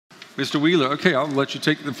Mr. Wheeler, okay, I'll let you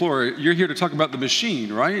take the floor. You're here to talk about the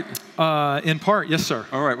machine, right? In part, yes, sir.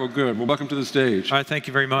 All right, well, good. Well, welcome to the stage. All right, thank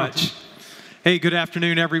you very much. Hey, good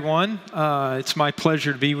afternoon, everyone. It's my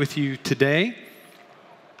pleasure to be with you today.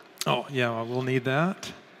 Oh, yeah, we'll need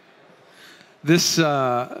that. This,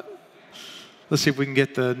 let's see if we can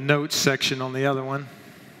get the notes section on the other one.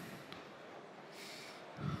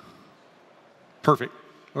 Perfect.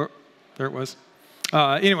 Oh, there it was.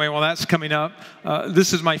 Anyway, well, that's coming up.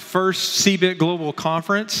 This is my first CeBIT Global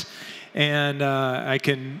Conference, and I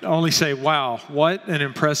can only say, wow, what an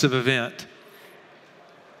impressive event.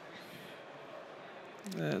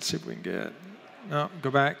 Let's see if we can get, no,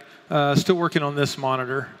 go back. Still working on this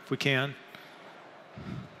monitor, if we can.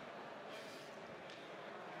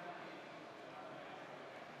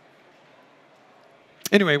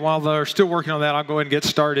 Anyway, while they're still working on that, I'll go ahead and get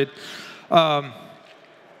started.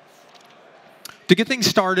 To get things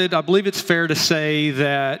started, I believe it's fair to say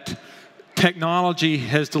that technology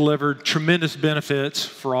has delivered tremendous benefits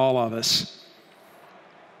for all of us.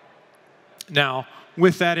 Now,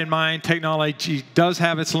 with that in mind, technology does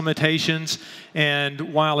have its limitations,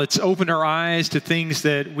 and while it's opened our eyes to things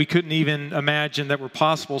that we couldn't even imagine that were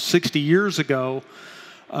possible 60 years ago,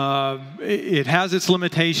 it has its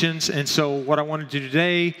limitations, and so what I want to do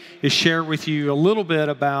today is share with you a little bit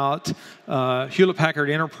about Hewlett Packard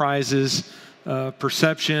Enterprise's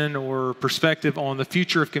perception or perspective on the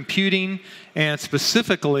future of computing, and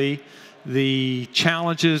specifically the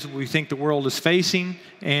challenges we think the world is facing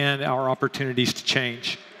and our opportunities to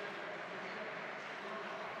change.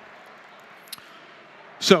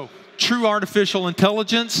 So, true artificial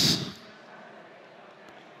intelligence,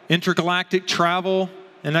 intergalactic travel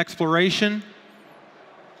and exploration,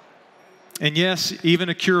 and yes, even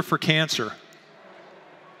a cure for cancer.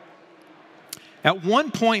 At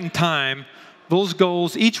one point in time, those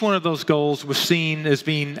goals, each one of those goals was seen as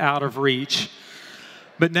being out of reach.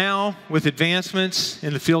 But now, with advancements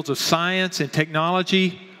in the fields of science and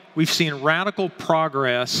technology, we've seen radical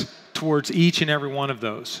progress towards each and every one of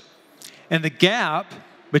those. And the gap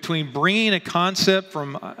between bringing a concept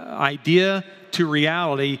from idea to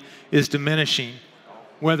reality is diminishing,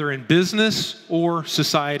 whether in business or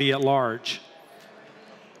society at large.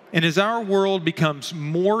 And as our world becomes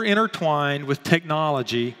more intertwined with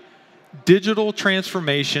technology, digital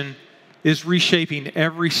transformation is reshaping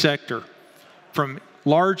every sector, from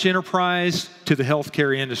large enterprise to the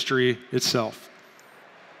healthcare industry itself.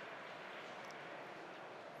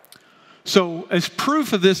 So, as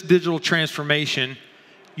proof of this digital transformation,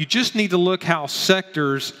 you just need to look how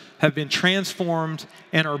sectors have been transformed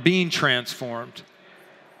and are being transformed.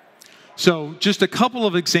 So just a couple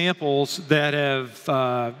of examples that have,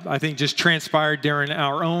 I think, just transpired during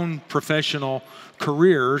our own professional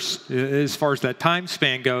careers, as far as that time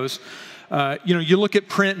span goes. You look at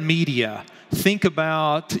print media. Think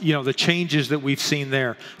about, the changes that we've seen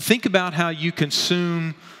there. Think about how you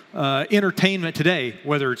consume entertainment today,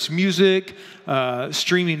 whether it's music,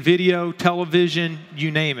 streaming video, television,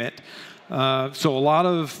 you name it. So a lot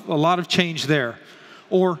of change there.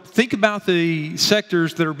 Or think about the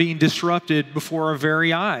sectors that are being disrupted before our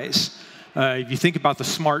very eyes. If you think about the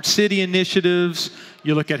smart city initiatives,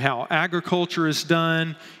 you look at how agriculture is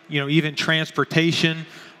done, even transportation,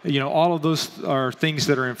 all of those are things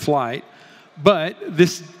that are in flight. But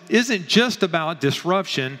this isn't just about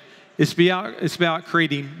disruption. It's about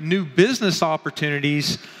creating new business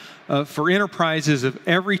opportunities for enterprises of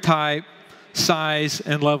every type, size,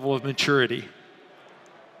 and level of maturity.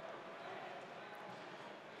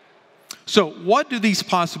 So what do these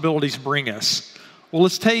possibilities bring us? Well,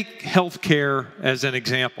 let's take healthcare as an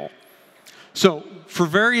example. So for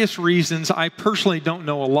various reasons, I personally don't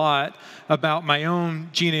know a lot about my own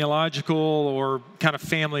genealogical or kind of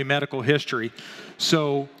family medical history.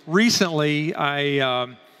 So recently,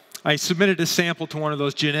 I submitted a sample to one of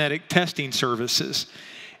those genetic testing services.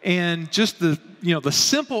 And just the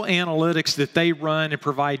simple analytics that they run and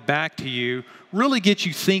provide back to you really get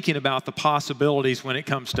you thinking about the possibilities when it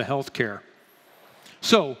comes to healthcare.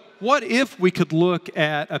 So what if we could look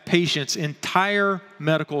at a patient's entire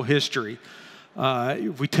medical history?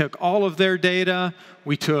 We took all of their data,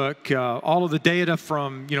 we took all of the data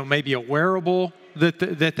from maybe a wearable that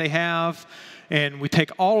they have, and we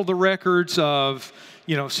take all of the records of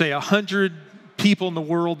say 100 people in the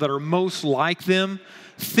world that are most like them.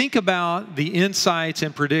 Think about the insights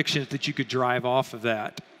and predictions that you could drive off of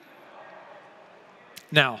that.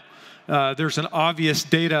 Now, there's an obvious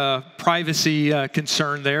data privacy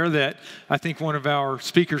concern there that I think one of our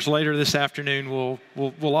speakers later this afternoon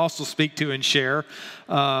will also speak to and share.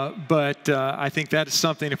 But I think that is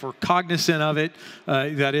something, if we're cognizant of it,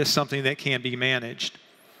 that is something that can be managed.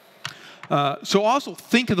 So also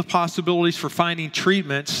think of the possibilities for finding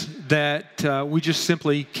treatments that we just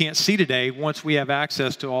simply can't see today once we have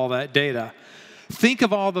access to all that data. Think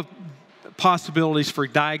of all the possibilities for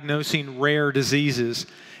diagnosing rare diseases.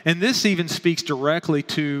 And this even speaks directly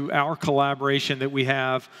to our collaboration that we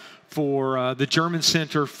have for the German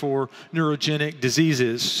Center for Neurogenic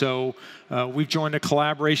Diseases. So we've joined a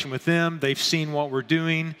collaboration with them. They've seen what we're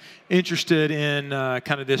doing, interested in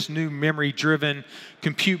kind of this new memory-driven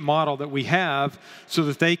compute model that we have so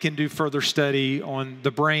that they can do further study on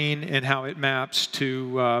the brain and how it maps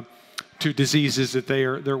to diseases that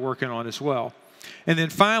they're working on as well. And then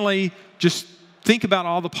finally, just think about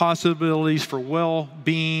all the possibilities for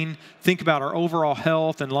well-being. Think about our overall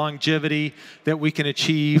health and longevity that we can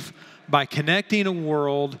achieve by connecting a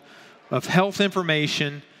world of health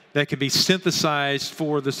information that can be synthesized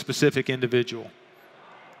for the specific individual.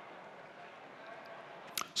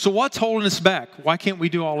 So what's holding us back? Why can't we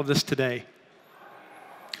do all of this today?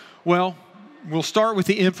 Well, we'll start with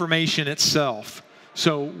the information itself.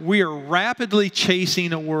 So we are rapidly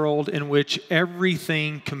chasing a world in which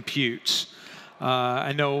everything computes.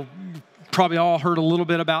 I know probably all heard a little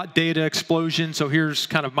bit about data explosion, so here's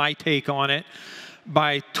kind of my take on it.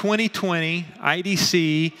 By 2020,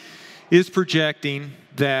 IDC is projecting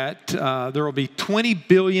that there will be 20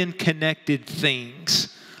 billion connected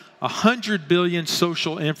things, 100 billion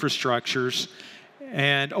social infrastructures,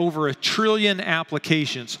 and over 1 trillion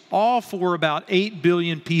applications, all for about 8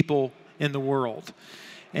 billion people in the world.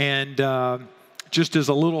 And just as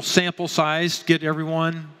a little sample size, get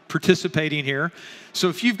everyone participating here. So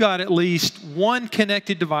if you've got at least one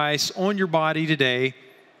connected device on your body today,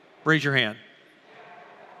 raise your hand.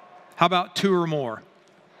 How about 2 or more?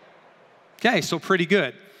 Okay, so pretty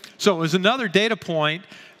good. So as another data point,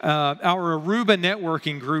 our Aruba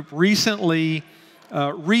networking group recently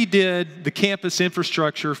redid the campus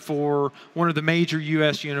infrastructure for one of the major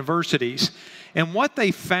U.S. universities. And what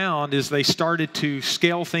they found is they started to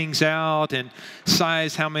scale things out and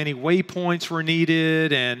size how many waypoints were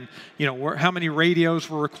needed and how many radios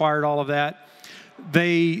were required, all of that.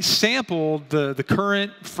 They sampled the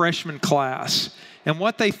current freshman class. And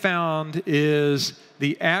what they found is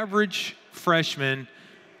the average freshman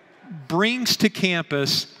brings to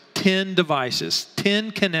campus 10 devices,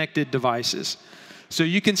 10 connected devices. So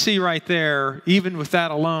you can see right there, even with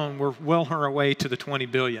that alone, we're well on our way to the 20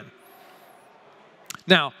 billion.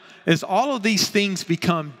 Now, as all of these things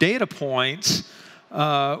become data points,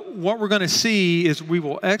 what we're going to see is we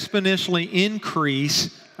will exponentially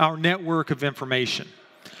increase our network of information.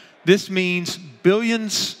 This means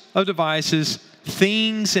billions of devices,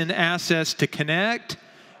 things, and assets to connect,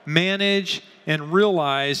 manage, and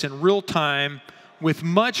realize in real time with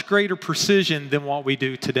much greater precision than what we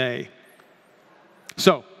do today.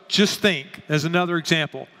 So, just think, as another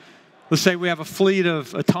example, let's say we have a fleet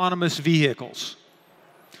of autonomous vehicles.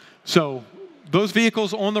 So, those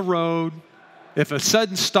vehicles on the road, if a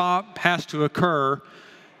sudden stop has to occur,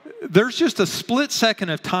 there's just a split second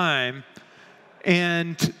of time,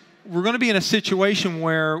 and we're going to be in a situation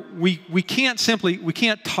where we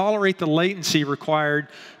can't tolerate the latency required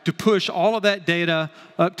to push all of that data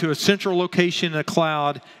up to a central location in the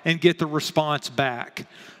cloud and get the response back.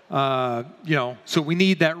 So we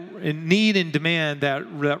need and demand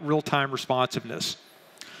that real-time responsiveness.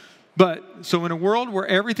 So in a world where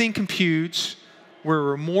everything computes, where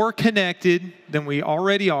we're more connected than we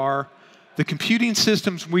already are, the computing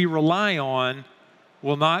systems we rely on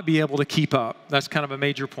will not be able to keep up. That's kind of a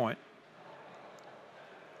major point.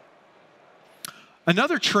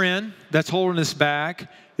 Another trend that's holding us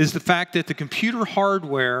back is the fact that the computer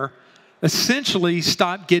hardware essentially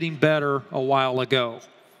stopped getting better a while ago.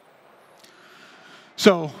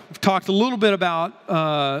 So we've talked a little bit about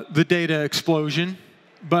the data explosion,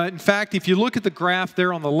 but in fact, if you look at the graph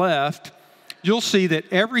there on the left, you'll see that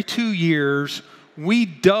every 2 years, we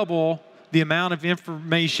double the amount of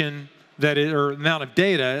information or amount of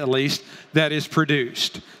data, at least, that is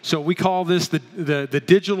produced. So we call this the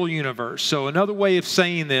digital universe. So another way of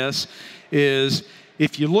saying this is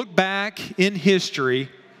if you look back in history,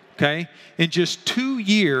 okay, in just 2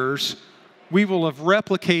 years, we will have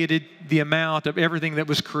replicated the amount of everything that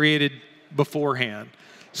was created beforehand.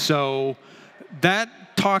 So that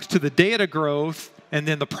talks to the data growth, and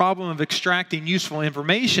then the problem of extracting useful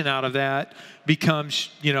information out of that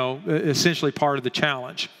becomes, essentially part of the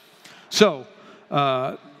challenge. So,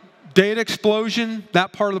 data explosion,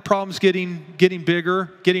 that part of the problem is getting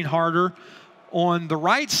bigger, getting harder. On the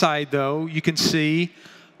right side, though, you can see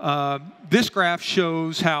this graph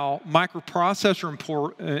shows how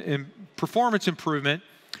microprocessor performance improvement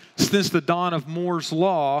since the dawn of Moore's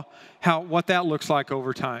Law, what that looks like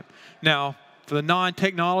over time. Now, for the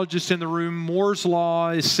non-technologists in the room, Moore's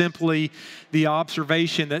Law is simply the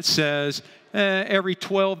observation that says every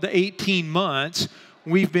 12 to 18 months,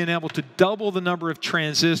 we've been able to double the number of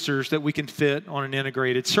transistors that we can fit on an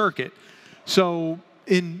integrated circuit. So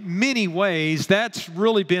in many ways, that's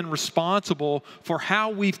really been responsible for how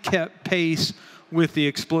we've kept pace with the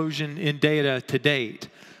explosion in data to date.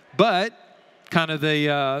 But kind of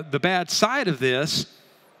the bad side of this,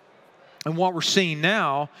 and what we're seeing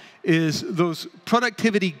now, is those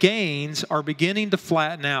productivity gains are beginning to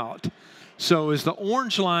flatten out. So as the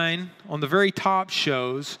orange line on the very top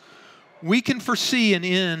shows, we can foresee an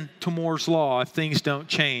end to Moore's Law if things don't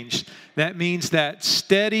change. That means that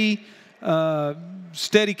steady kind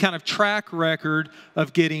of track record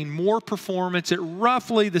of getting more performance at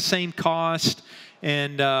roughly the same cost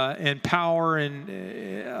and power, and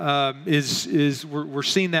we're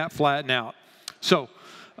seeing that flatten out. So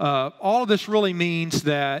all of this really means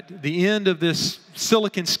that the end of this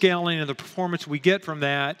silicon scaling and the performance we get from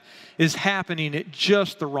that is happening at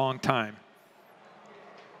just the wrong time.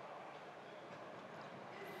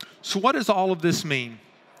 So what does all of this mean?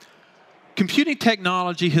 Computing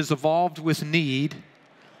technology has evolved with need,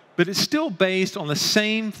 but it's still based on the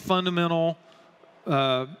same fundamental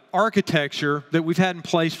architecture that we've had in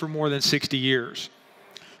place for more than 60 years.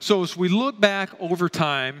 So as we look back over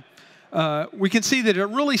time, we can see that it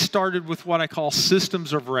really started with what I call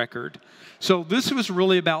systems of record. So this was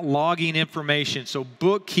really about logging information, so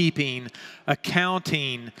bookkeeping,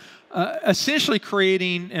 accounting, essentially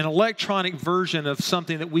creating an electronic version of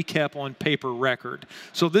something that we kept on paper record.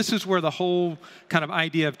 So this is where the whole kind of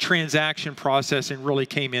idea of transaction processing really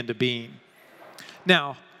came into being.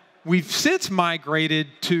 Now, we've since migrated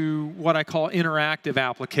to what I call interactive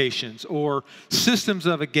applications or systems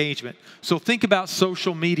of engagement. So think about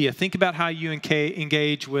social media. Think about how you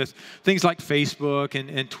engage with things like Facebook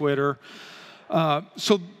and Twitter.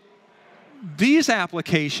 So these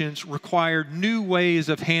applications required new ways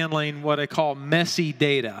of handling what I call messy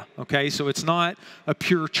data, okay? So it's not a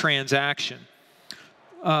pure transaction.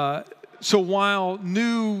 So while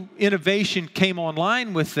new innovation came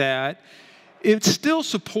online with that, it's still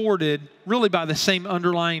supported really by the same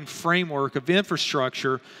underlying framework of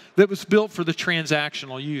infrastructure that was built for the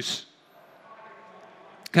transactional use.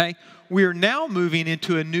 Okay? We are now moving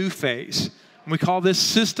into a new phase. We call this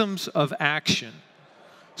systems of action.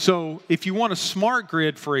 So if you want a smart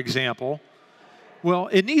grid, for example, well,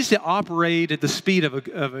 it needs to operate at the speed of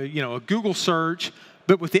a Google search,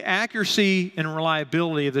 but with the accuracy and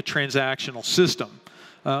reliability of the transactional system.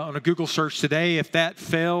 On a Google search today, if that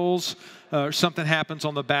fails or something happens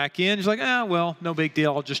on the back end, it's like, well, no big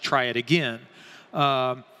deal, I'll just try it again.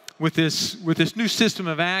 With this new system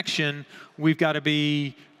of action, we've got to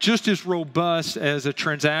be just as robust as a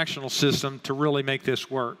transactional system to really make this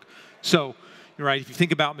work. So, right, if you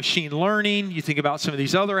think about machine learning, you think about some of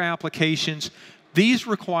these other applications, these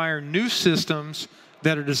require new systems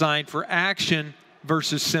that are designed for action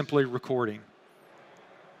versus simply recording.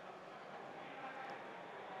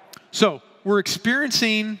 So we're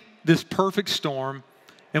experiencing this perfect storm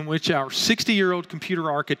in which our 60-year-old computer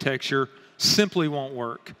architecture simply won't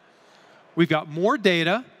work. We've got more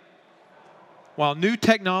data, while new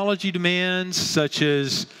technology demands such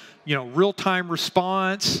as real-time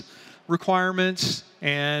response requirements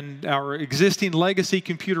and our existing legacy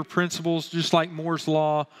computer principles, just like Moore's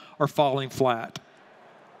Law, are falling flat.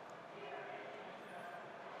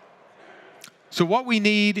 So what we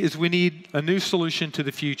need is a new solution to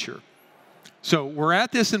the future. So we're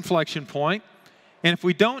at this inflection point, and if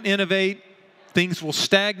we don't innovate, things will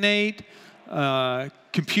stagnate,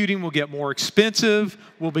 computing will get more expensive,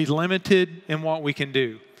 we'll be limited in what we can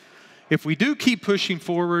do. If we do keep pushing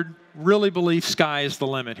forward, really believe sky is the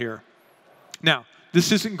limit here. Now,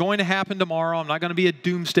 this isn't going to happen tomorrow. I'm not going to be a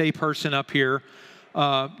doomsday person up here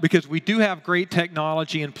because we do have great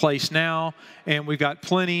technology in place now, and we've got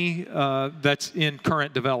plenty that's in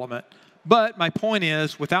current development. But my point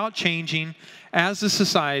is, without changing, as a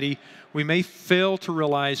society, we may fail to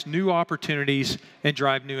realize new opportunities and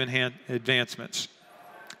drive new advancements.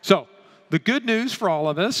 So, the good news for all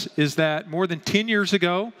of us is that more than 10 years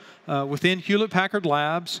ago, within Hewlett Packard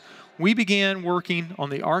Labs, we began working on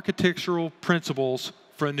the architectural principles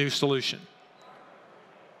for a new solution.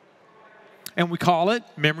 And we call it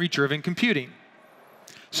memory-driven computing.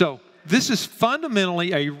 So this is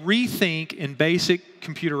fundamentally a rethink in basic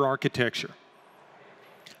computer architecture.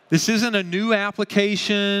 This isn't a new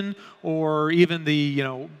application or even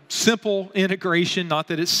the simple integration, not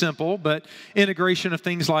that it's simple, but integration of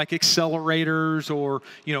things like accelerators or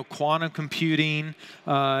quantum computing.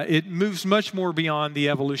 It moves much more beyond the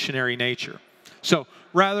evolutionary nature. So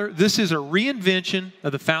rather, this is a reinvention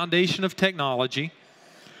of the foundation of technology,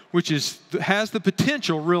 which has the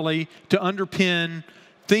potential really to underpin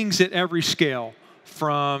things at every scale,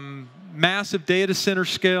 from massive data center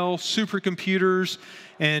scale, supercomputers,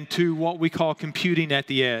 and to what we call computing at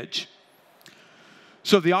the edge.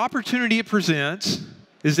 So the opportunity it presents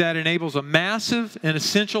is that it enables a massive and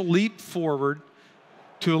essential leap forward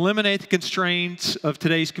to eliminate the constraints of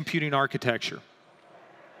today's computing architecture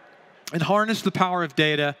and harness the power of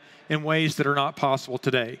data in ways that are not possible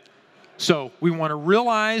today. So we want to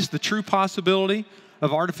realize the true possibility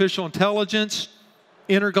of artificial intelligence,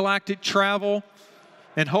 intergalactic travel,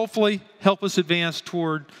 and hopefully help us advance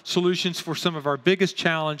toward solutions for some of our biggest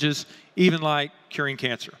challenges, even like curing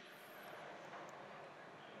cancer.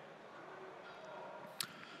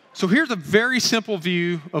 So here's a very simple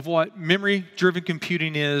view of what memory-driven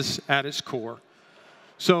computing is at its core.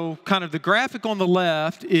 So kind of the graphic on the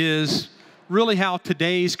left is really how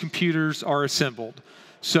today's computers are assembled.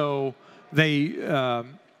 So they're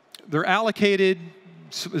allocated,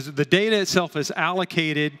 the data itself is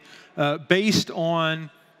allocated based on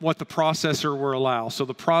what the processor will allow. So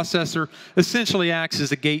the processor essentially acts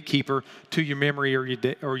as a gatekeeper to your memory or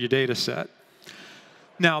your data set.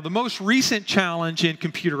 Now, the most recent challenge in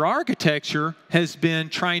computer architecture has been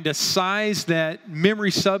trying to size that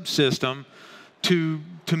memory subsystem to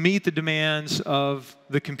meet the demands of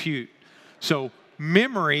the compute. So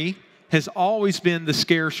memory has always been the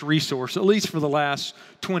scarce resource, at least for the last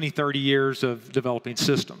 20, 30 years of developing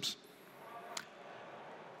systems.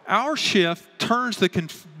 Our shift turns the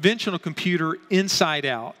conventional computer inside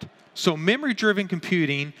out. So memory-driven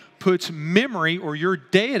computing puts memory or your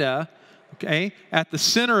data, at the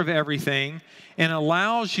center of everything and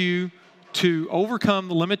allows you to overcome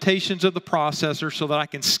the limitations of the processor so that I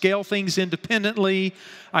can scale things independently.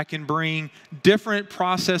 I can bring different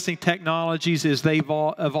processing technologies as they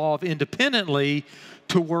evolve independently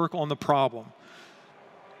to work on the problem.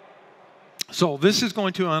 So this is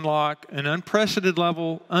going to unlock an unprecedented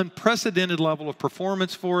level of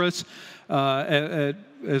performance for us,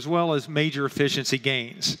 as well as major efficiency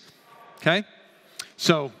gains. Okay?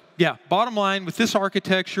 So, yeah, bottom line, with this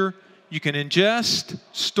architecture, you can ingest,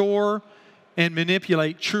 store, and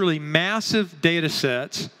manipulate truly massive data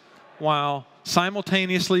sets while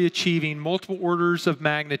simultaneously achieving multiple orders of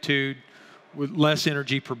magnitude with less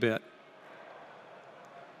energy per bit.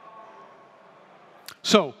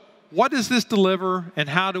 So, what does this deliver, and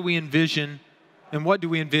how do we envision, and what do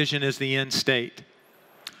we envision as the end state?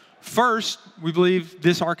 First, we believe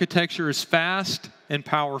this architecture is fast and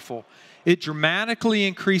powerful. It dramatically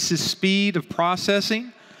increases speed of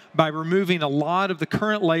processing by removing a lot of the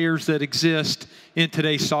current layers that exist in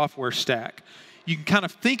today's software stack. You can kind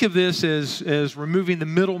of think of this as removing the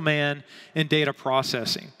middleman in data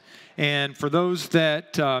processing. And for those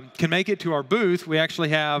that can make it to our booth, we actually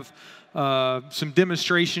have some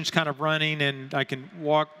demonstrations kind of running, and I can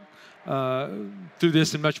walk through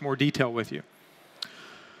this in much more detail with you.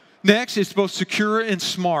 Next, it's both secure and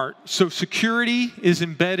smart. So security is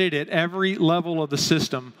embedded at every level of the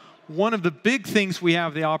system. One of the big things we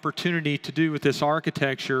have the opportunity to do with this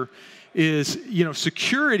architecture is,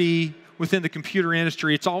 security within the computer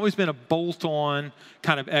industry. It's always been a bolt-on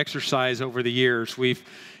kind of exercise over the years. We've,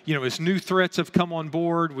 as new threats have come on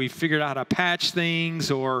board, we've figured out how to patch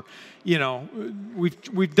things, or,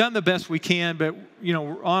 we've done the best we can, but,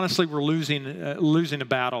 honestly, we're losing a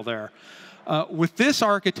battle there. With this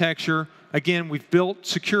architecture, again, we've built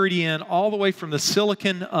security in all the way from the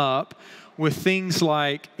silicon up, with things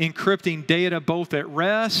like encrypting data both at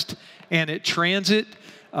rest and at transit.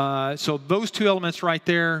 So those two elements right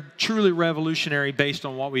there, truly revolutionary based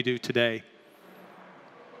on what we do today.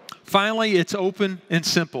 Finally, it's open and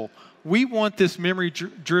simple. We want this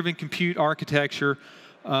memory-driven compute architecture,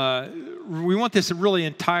 we want this really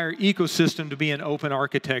entire ecosystem to be an open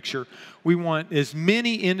architecture. We want as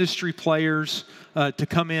many industry players to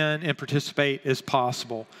come in and participate as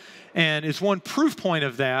possible. And as one proof point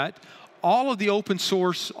of that, all of the open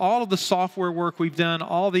source, all of the software work we've done,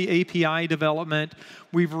 all the API development,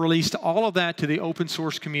 we've released all of that to the open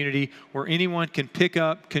source community where anyone can pick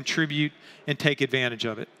up, contribute, and take advantage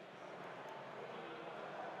of it.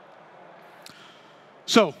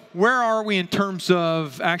 So, where are we in terms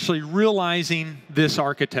of actually realizing this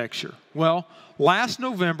architecture? Well, last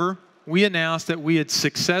November, we announced that we had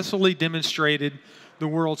successfully demonstrated the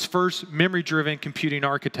world's first memory-driven computing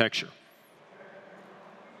architecture.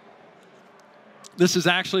 This is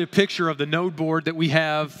actually a picture of the node board that we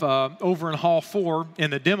have over in Hall 4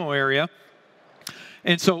 in the demo area.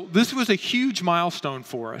 And so this was a huge milestone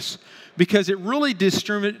for us because it really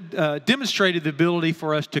demonstrated the ability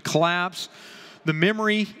for us to collapse the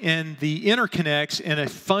memory and the interconnects in a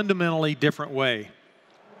fundamentally different way.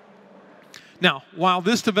 Now, while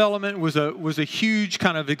this development was a huge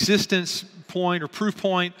kind of existence point or proof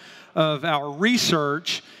point of our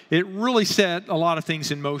research, it really set a lot of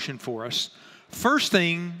things in motion for us. First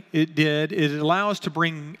thing it did is it allowed us to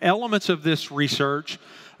bring elements of this research,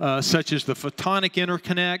 such as the photonic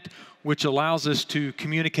interconnect, which allows us to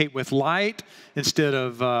communicate with light instead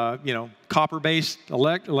of copper-based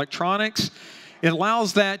electronics. It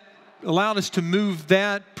allowed us to move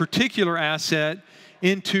that particular asset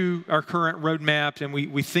into our current roadmap, and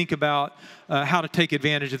we think about how to take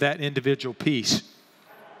advantage of that individual piece.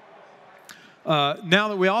 Now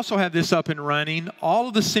that we also have this up and running, all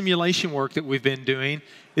of the simulation work that we've been doing,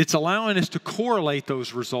 it's allowing us to correlate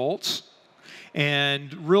those results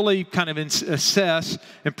and really kind of assess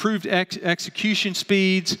improved execution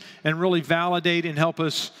speeds and really validate and help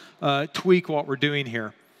us tweak what we're doing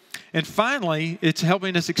here. And finally, it's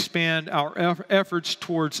helping us expand our efforts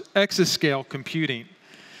towards exascale computing.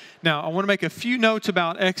 Now, I want to make a few notes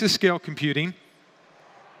about exascale computing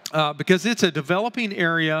because it's a developing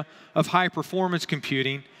area of high-performance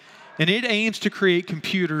computing, and it aims to create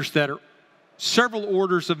computers that are several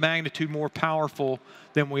orders of magnitude more powerful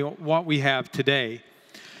than what we have today.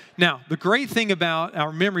 Now, the great thing about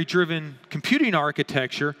our memory-driven computing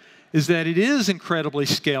architecture is that it is incredibly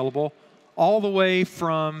scalable, all the way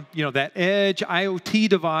from that edge IoT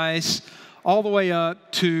device all the way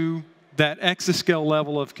up to that exascale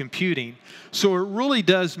level of computing. So it really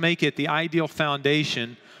does make it the ideal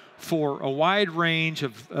foundation for a wide range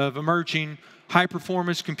of emerging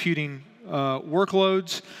high-performance computing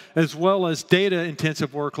workloads, as well as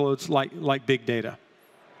data-intensive workloads like big data.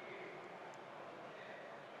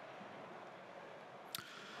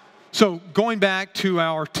 So going back to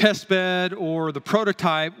our test bed or the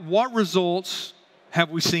prototype, what results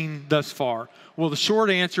have we seen thus far? Well, the short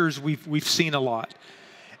answer is we've seen a lot.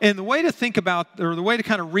 And the way to think about, or the way to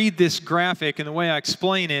kind of read this graphic and the way I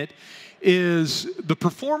explain it, is the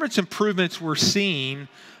performance improvements we're seeing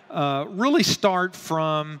really start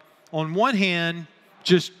from, on one hand,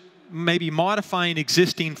 just maybe modifying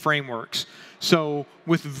existing frameworks. So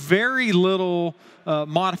with very little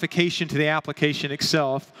modification to the application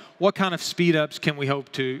itself, what kind of speed ups can we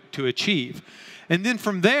hope to achieve? And then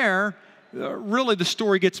from there, really the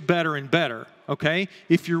story gets better and better, okay?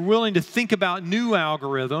 If you're willing to think about new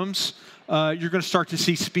algorithms, you're going to start to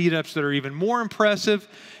see speed ups that are even more impressive.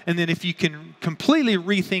 And then if you can completely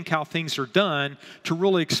rethink how things are done to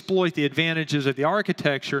really exploit the advantages of the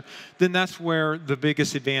architecture, then that's where the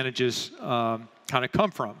biggest advantages kind of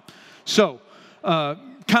come from. So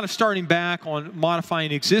kind of starting back on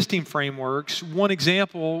modifying existing frameworks, one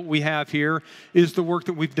example we have here is the work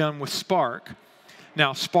that we've done with Spark.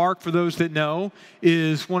 Now, Spark, for those that know,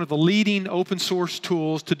 is one of the leading open source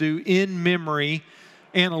tools to do in-memory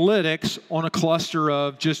analytics on a cluster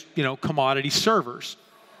of just, commodity servers.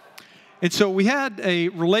 And so we had a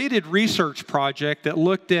related research project that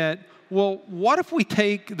looked at, well, what if we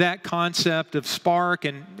take that concept of Spark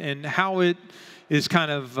and how it is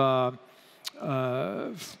kind of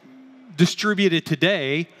distributed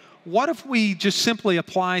today, what if we just simply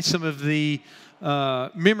apply some of the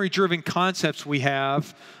memory-driven concepts we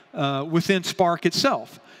have within Spark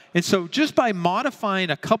itself? And so just by modifying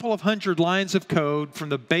a couple of hundred lines of code from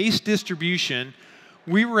the base distribution,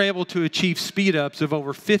 we were able to achieve speed-ups of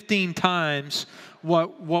over 15 times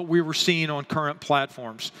what we were seeing on current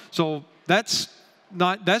platforms. So that's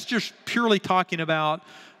just purely talking about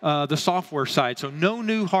the software side. So no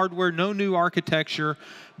new hardware, no new architecture,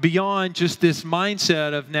 beyond just this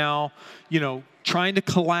mindset of now, trying to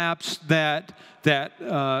collapse that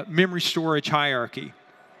memory storage hierarchy.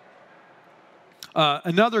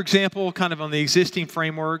 Another example, kind of on the existing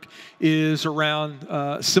framework, is around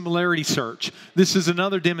similarity search. This is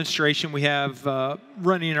another demonstration we have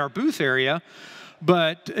running in our booth area.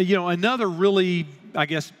 But another really, I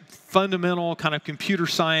guess, fundamental kind of computer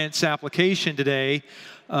science application today,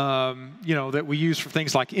 that we use for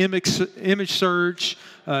things like image search,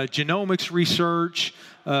 genomics research.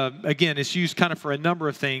 Again, it's used kind of for a number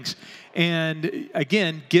of things. And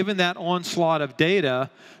again, given that onslaught of data,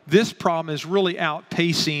 this problem is really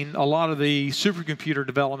outpacing a lot of the supercomputer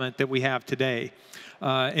development that we have today.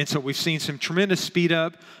 And so we've seen some tremendous speed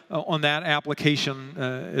up on that application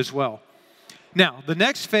as well. Now, the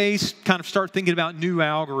next phase, kind of start thinking about new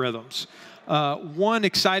algorithms. One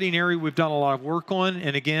exciting area we've done a lot of work on,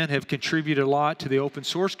 and again have contributed a lot to the open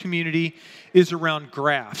source community, is around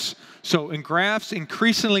graphs. So, and graphs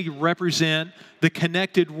increasingly represent the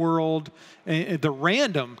connected world, the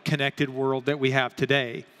random connected world that we have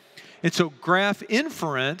today. And so graph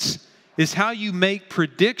inference is how you make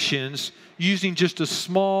predictions using just a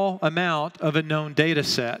small amount of a known data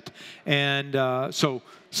set. And so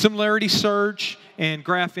similarity search and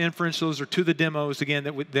graph inference, those are two of the demos, again,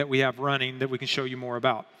 that we have running that we can show you more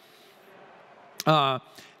about.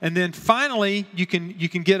 And then finally, you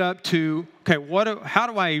can get up to, okay, how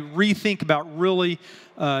do I rethink about really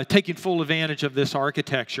taking full advantage of this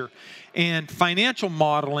architecture? And financial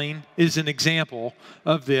modeling is an example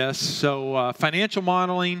of this. So financial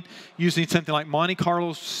modeling using something like Monte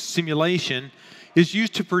Carlo simulation is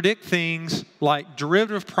used to predict things like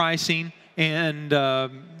derivative pricing and to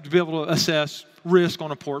be able to assess risk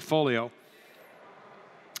on a portfolio.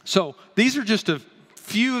 So these are just a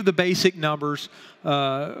few of the basic numbers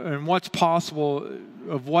and what's possible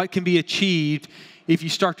of what can be achieved if you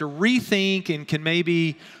start to rethink and can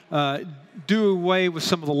maybe do away with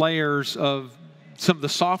some of the layers of some of the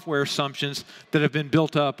software assumptions that have been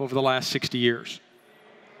built up over the last 60 years.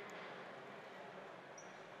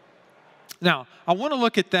 Now, I want to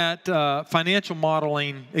look at that financial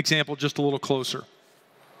modeling example just a little closer.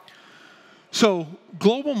 So,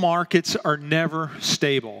 global markets are never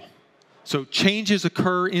stable. So, changes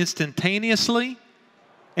occur instantaneously,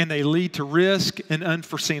 and they lead to risk and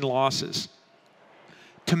unforeseen losses.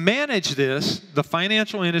 To manage this, the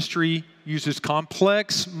financial industry uses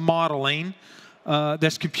complex modeling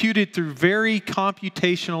that's computed through very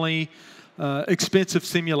computationally expensive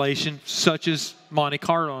simulation, such as Monte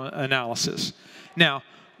Carlo analysis. Now,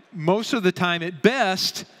 most of the time, at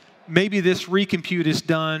best, maybe this recompute is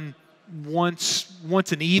done once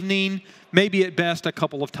an evening, maybe at best a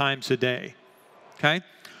couple of times a day. Okay?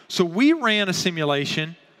 So we ran a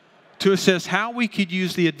simulation to assess how we could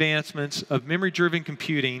use the advancements of memory-driven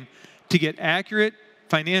computing to get accurate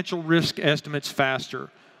financial risk estimates faster,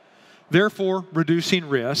 therefore reducing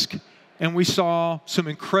risk. And we saw some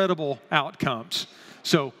incredible outcomes.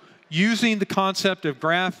 So using the concept of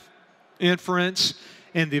graph inference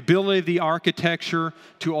and the ability of the architecture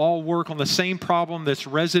to all work on the same problem that's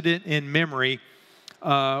resident in memory,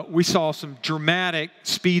 we saw some dramatic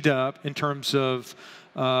speed up in terms of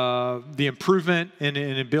the improvement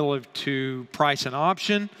in ability to price an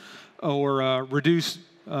option or reduce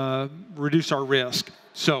our risk.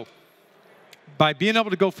 So by being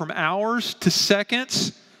able to go from hours to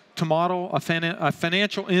seconds to model a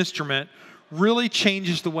financial instrument really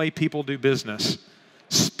changes the way people do business.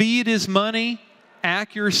 Speed is money.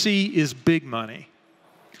 Accuracy is big money.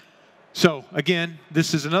 So again,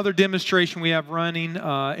 this is another demonstration we have running,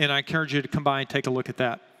 and I encourage you to come by and take a look at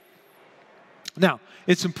that. Now,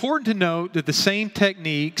 it's important to note that the same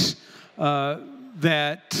techniques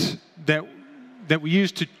that we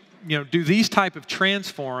use to do these type of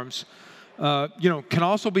transforms can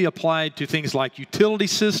also be applied to things like utility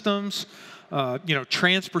systems,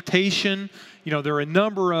 transportation. There are a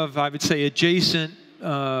number of, I would say, adjacent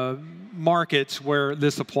markets where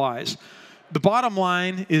this applies. The bottom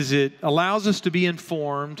line is it allows us to be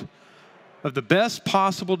informed of the best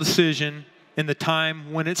possible decision in the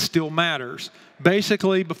time when it still matters,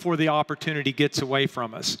 basically before the opportunity gets away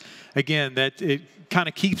from us. Again, that it kind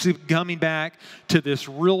of keeps it coming back to this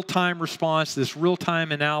real-time response, this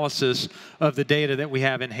real-time analysis of the data that we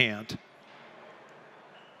have in hand.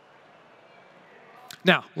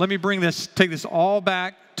 Now, let me take this all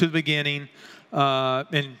back to the beginning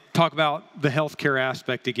and talk about the healthcare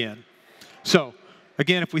aspect again. So,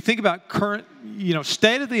 again, if we think about current,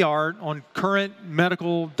 state-of-the-art on current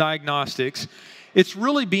medical diagnostics, it's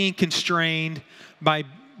really being constrained by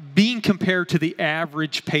being compared to the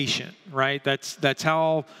average patient, right? That's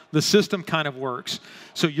how the system kind of works.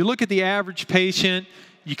 So you look at the average patient,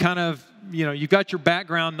 you kind of, you've got your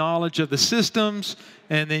background knowledge of the systems,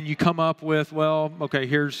 and then you come up with, well, okay,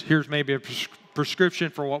 here's maybe a prescription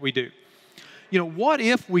for what we do. What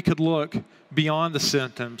if we could look beyond the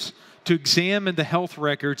symptoms to examine the health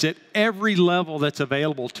records at every level that's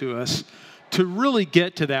available to us to really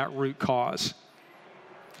get to that root cause?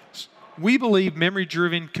 We believe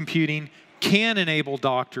memory-driven computing can enable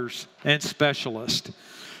doctors and specialists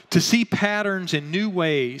to see patterns in new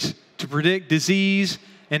ways to predict disease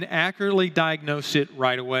and accurately diagnose it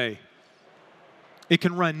right away. It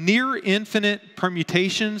can run near infinite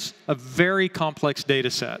permutations of very complex data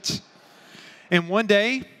sets. And one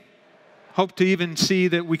day, hope to even see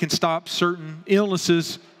that we can stop certain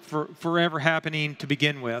illnesses ever happening to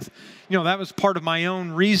begin with. You know, that was part of my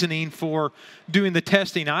own reasoning for doing the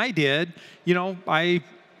testing I did. You know,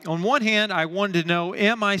 on one hand, I wanted to know,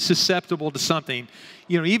 am I susceptible to something?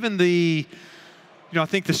 You know, even I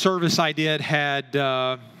think the service I did had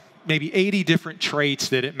maybe 80 different traits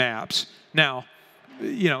that it maps. Now,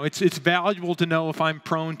 you know, it's valuable to know if I'm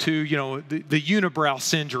prone to, you know, the unibrow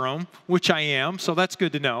syndrome, which I am, so that's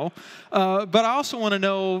good to know. But I also want to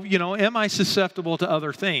know, you know, am I susceptible to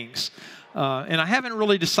other things? And I haven't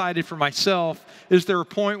really decided for myself, is there a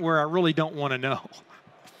point where I really don't want to know?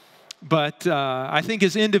 But I think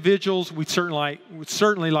as individuals, we'd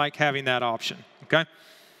certainly like having that option, okay?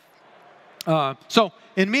 So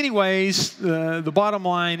in many ways, the bottom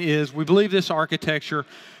line is we believe this architecture,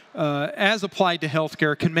 as applied to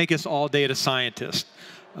healthcare, can make us all data scientists.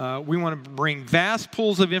 We want to bring vast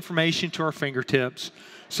pools of information to our fingertips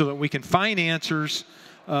so that we can find answers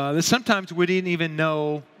that sometimes we didn't even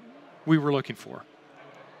know we were looking for.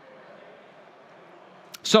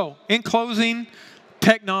 So, in closing,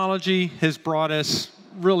 technology has brought us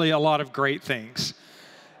really a lot of great things.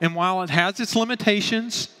 And while it has its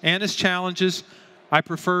limitations and its challenges, I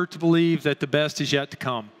prefer to believe that the best is yet to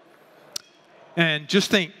come. And just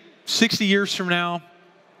think, 60 years from now,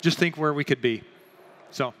 just think where we could be.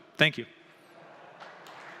 So, thank you.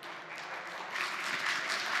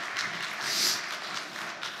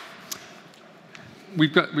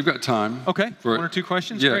 We've got time. Okay, one or two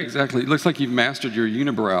questions? Yeah, great. exactly. It looks like you've mastered your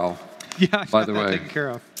unibrow, yeah, by the way. Taken care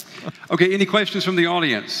of. Okay, any questions from the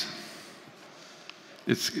audience?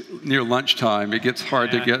 It's near lunchtime. It gets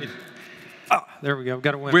hard to get. There we go.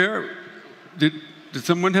 Got a win. Where did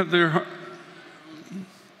someone have their?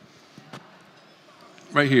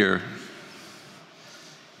 Right here.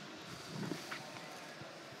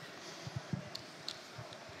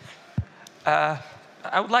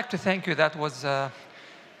 I would like to thank you. That was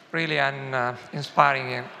really an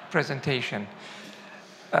inspiring presentation.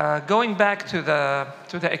 Going back to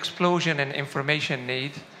the explosion in information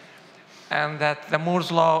need, and that the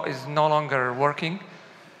Moore's law is no longer working,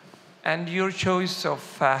 and your choice of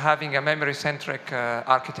having a memory-centric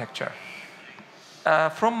architecture.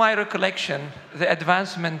 From my recollection, the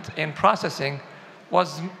advancement in processing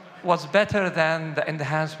was better than the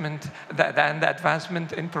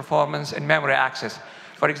advancement in performance in memory access.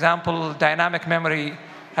 For example, dynamic memory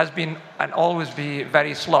has been and always be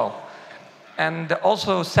very slow, and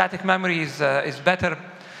also static memory is better.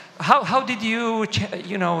 How did you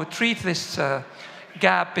treat this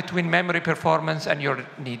gap between memory performance and your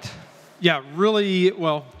need? Yeah, really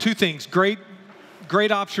well. Two things. Great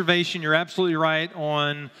observation. You're absolutely right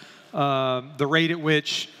on the rate at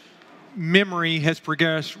which memory has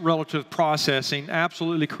progressed relative to processing.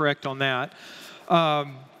 Absolutely correct on that.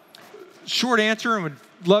 Short answer, and would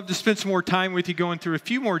love to spend some more time with you going through a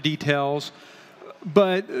few more details.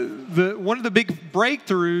 But one of the big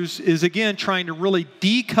breakthroughs is, again, trying to really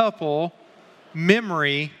decouple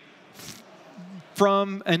memory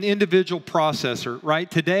from an individual processor,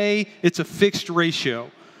 right? Today, it's a fixed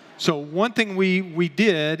ratio. So one thing we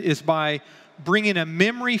did is by bringing a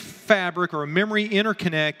memory fabric or a memory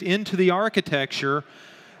interconnect into the architecture,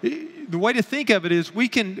 the way to think of it is we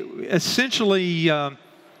can essentially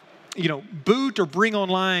boot or bring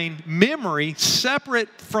online memory separate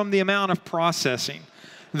from the amount of processing.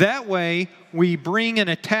 That way, we bring and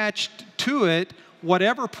attach to it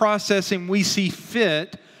whatever processing we see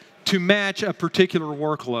fit to match a particular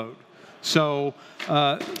workload. So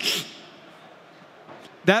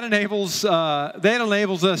that enables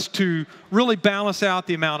us to really balance out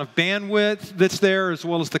the amount of bandwidth that's there, as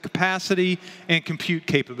well as the capacity and compute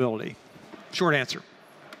capability. Short answer.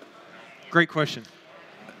 Great question.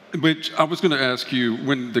 Which I was going to ask you,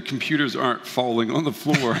 when the computers aren't falling on the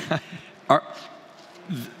floor,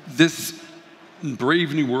 this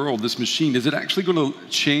brave new world, this machine, is it actually going to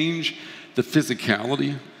change the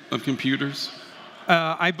physicality of computers?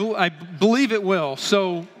 I believe it will.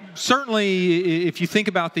 So certainly, if you think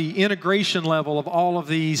about the integration level of all of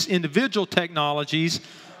these individual technologies,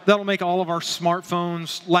 that'll make all of our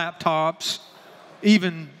smartphones, laptops,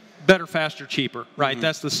 even better, faster, cheaper, right? Mm-hmm.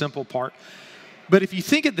 That's the simple part. But if you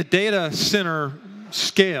think at the data center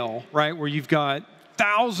scale, right, where you've got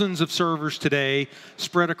thousands of servers today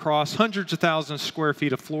spread across hundreds of thousands of square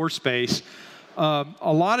feet of floor space, a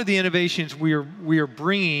lot of the innovations we are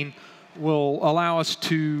bringing will allow us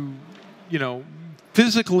to,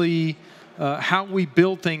 physically, how we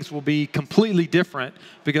build things will be completely different,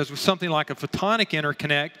 because with something like a photonic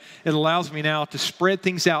interconnect, it allows me now to spread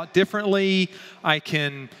things out differently. I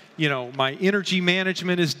can, my energy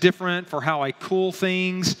management is different for how I cool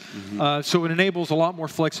things. Mm-hmm. So it enables a lot more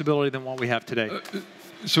flexibility than what we have today.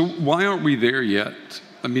 So why aren't we there yet?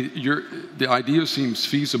 I mean, the idea seems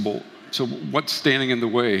feasible. So what's standing in the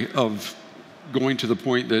way of going to the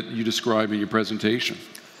point that you describe in your presentation?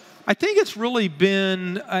 I think it's really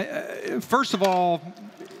been, first of all,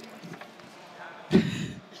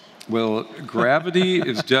 well, gravity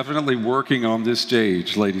is definitely working on this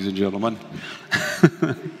stage, ladies and gentlemen.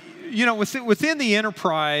 You know, within the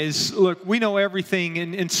enterprise, look, we know everything.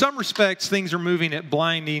 In some respects, things are moving at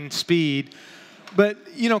blinding speed. But,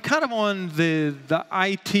 you know, kind of on the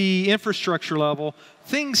IT infrastructure level,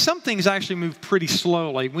 some things actually move pretty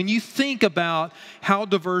slowly. When you think about how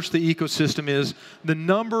diverse the ecosystem is, the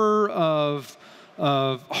number of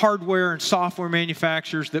hardware and software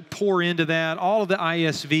manufacturers that pour into that, all of the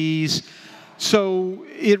ISVs. So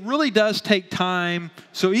it really does take time.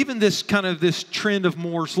 So even this trend of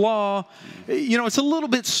Moore's Law, you know, it's a little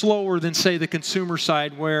bit slower than, say, the consumer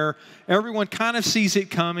side, where everyone kind of sees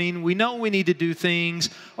it coming. We know we need to do things.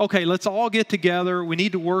 Okay, let's all get together. We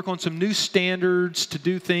need to work on some new standards to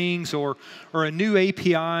do things, or a new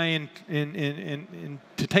API and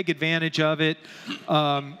to take advantage of it.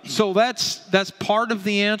 So that's part of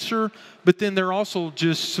the answer. But then there are also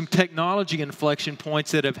just some technology inflection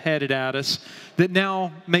points that have headed at us that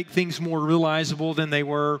now make things more realizable than they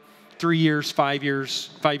were 3 years, 5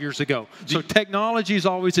 years ago. So technology is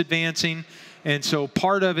always advancing, and so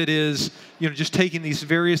part of it is, you know, just taking these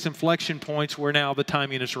various inflection points where now the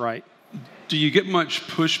timing is right. Do you get much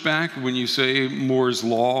pushback when you say Moore's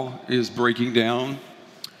Law is breaking down?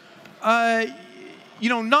 You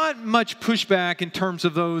know, not much pushback in terms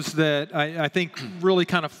of those that I think really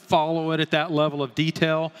kind of follow it at that level of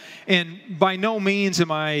detail. And by no means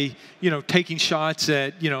am I, you know, taking shots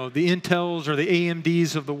at, you know, the Intels or the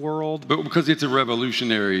AMDs of the world. But because it's a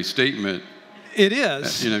revolutionary statement. It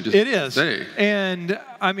is. You know, just it is. Say. And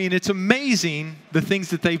I mean, it's amazing the things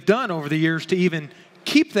that they've done over the years to even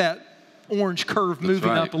keep that orange curve moving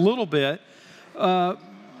up a little bit.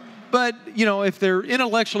 But, you know, if they're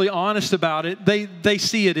intellectually honest about it, they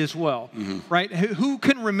see it as well, right? Who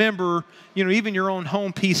can remember, you know, even your own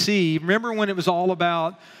home PC, remember when it was all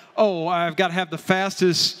about, oh, I've got to have the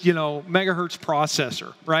fastest, you know, megahertz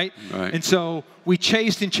processor, right? And so we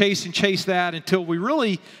chased and chased and chased that until we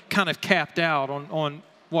really kind of capped out on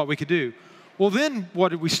what we could do. Well, then what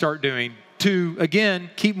did we start doing to, again,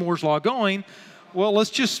 keep Moore's Law going? Well,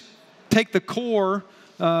 let's just take the core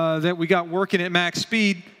that we got working at max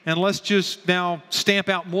speed, and let's just now stamp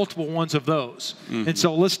out multiple ones of those. And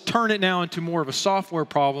so let's turn it now into more of a software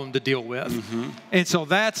problem to deal with. And so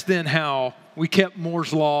that's then how we kept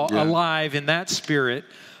Moore's Law alive in that spirit.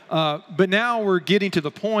 But now we're getting to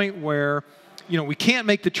the point where, you know, we can't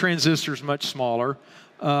make the transistors much smaller.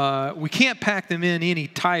 We can't pack them in any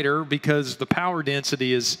tighter because the power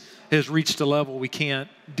density has reached a level we can't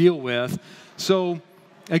deal with. So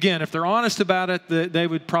again, if they're honest about it, they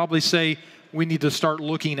would probably say we need to start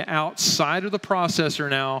looking outside of the processor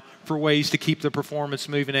now for ways to keep the performance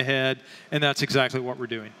moving ahead, and that's exactly what we're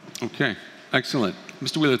doing. Okay, excellent.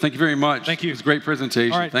 Mr. Wheeler, thank you very much. Thank you. It was a great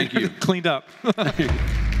presentation. All right. Thank you. Cleaned up.